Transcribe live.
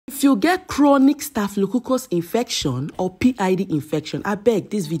if you get chronic staphylococcus infection or PID infection, I beg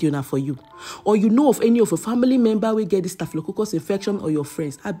this video now for you. Or you know of any of your family member will get this staphylococcus infection or your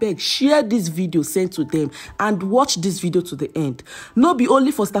friends, I beg share this video, send to them, and watch this video to the end. Not be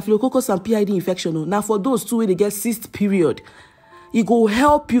only for staphylococcus and PID infection, no. Now for those two when they get cyst period, it will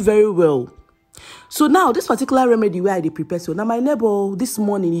help you very well. So now this particular remedy where I prepare, so now my neighbor this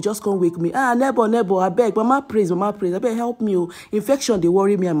morning he just come wake me. Neighbor, I beg, mama praise, I beg help me. Oh, infection they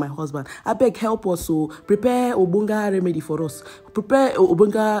worry me and my husband. I beg help us. So prepare obunga remedy for us. Prepare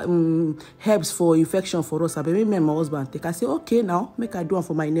obunga herbs for infection for us. I beg me and my husband take. I say okay now, make I do one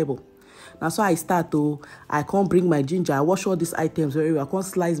for my neighbor. Now so I start to, I can't bring my ginger. I wash all these items very well. I can't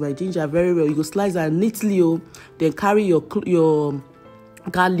slice my ginger very well. You go slice it neatly, oh, then carry your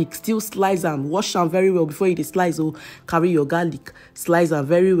garlic, still slice and wash them very well before you slice. Oh, carry your garlic, slice them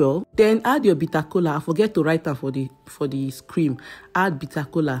very well. Then add your bitter cola. I forget to write them for the screen. Add bitter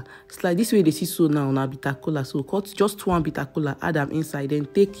cola. Slide this way they see so now bitter cola. So cut just one bitter cola, add them inside. Then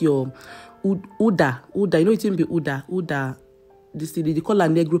take your uda. You know it will be uda. This they call a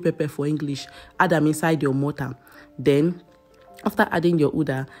negro pepper for English. Add them inside your mortar. Then after adding your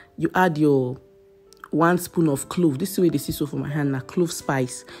uda, you add your 1 spoon of clove. This is the way they see so for my hand now. Clove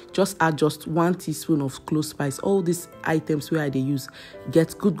spice. Just add just 1 teaspoon of clove spice. All these items where they use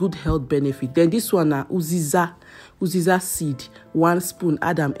get good health benefit. Then this one now uziza seed, 1 spoon.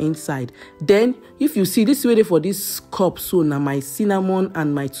 Add them inside. Then if you see this way for this cup, so now my cinnamon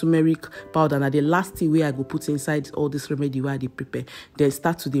and my turmeric powder. Now the last thing where I go put inside all this remedy where they prepare. Then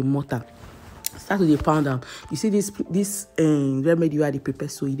start to the mortar. Start with the pound down. You see this remedy where they prepare,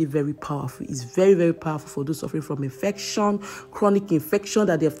 so it is very powerful. It's very powerful for those suffering from infection, chronic infection,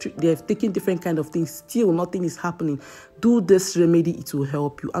 that they have taken different kind of things. Still nothing is happening. Do this remedy, it will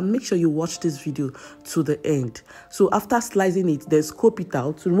help you. And make sure you watch this video to the end. So after slicing it, then scope it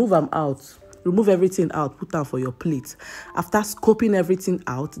out. Remove them out. Remove everything out. Put them for your plate. After scoping everything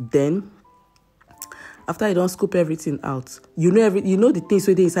out, then after you don't scoop everything out, you know the things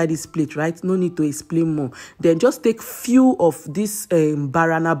where they inside this plate, right? No need to explain more. Then just take few of this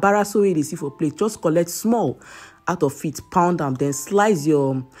bara so they see for plate. Just collect small out of it, pound them, then slice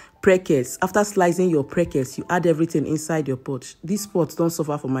your preckers. After slicing your preckers, you add everything inside your pot. These pots don't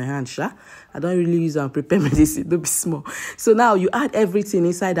suffer for my hand, sha. I don't really use them prepare medicine, don't be small. So now you add everything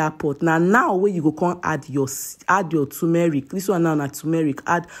inside that pot. Now where you go come add your turmeric. This one now turmeric.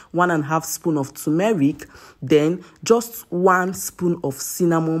 Add 1.5 spoon of turmeric. Then just 1 spoon of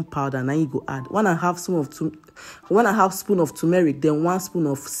cinnamon powder. Now you go add 1.5 spoon of turmeric, then 1 spoon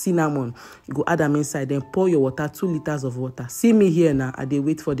of cinnamon. You go add them inside, then pour your water, 2 liters of water. See me here now. I dey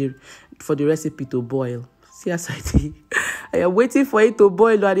wait for the recipe to boil. See as I did. I am waiting for it to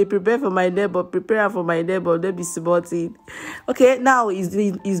boil. I dey prepare for my neighbor. Don't be smarting. Okay, now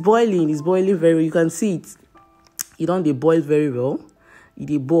it's boiling. It's boiling very well. You can see it. It don't dey boil very well. It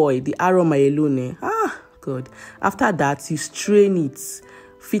dey boil. The aroma alone. God. After that, you strain it.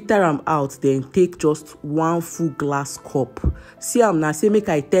 Filter them out, then take just 1 full glass cup. See, I'm now say make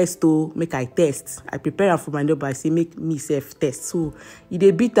I test. I prepare them for my neighbor. I say make me self test. So it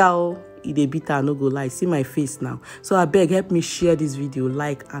a bitter, no go lie. See my face now. So I beg help me share this video,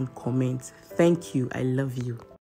 like and comment. Thank you. I love you.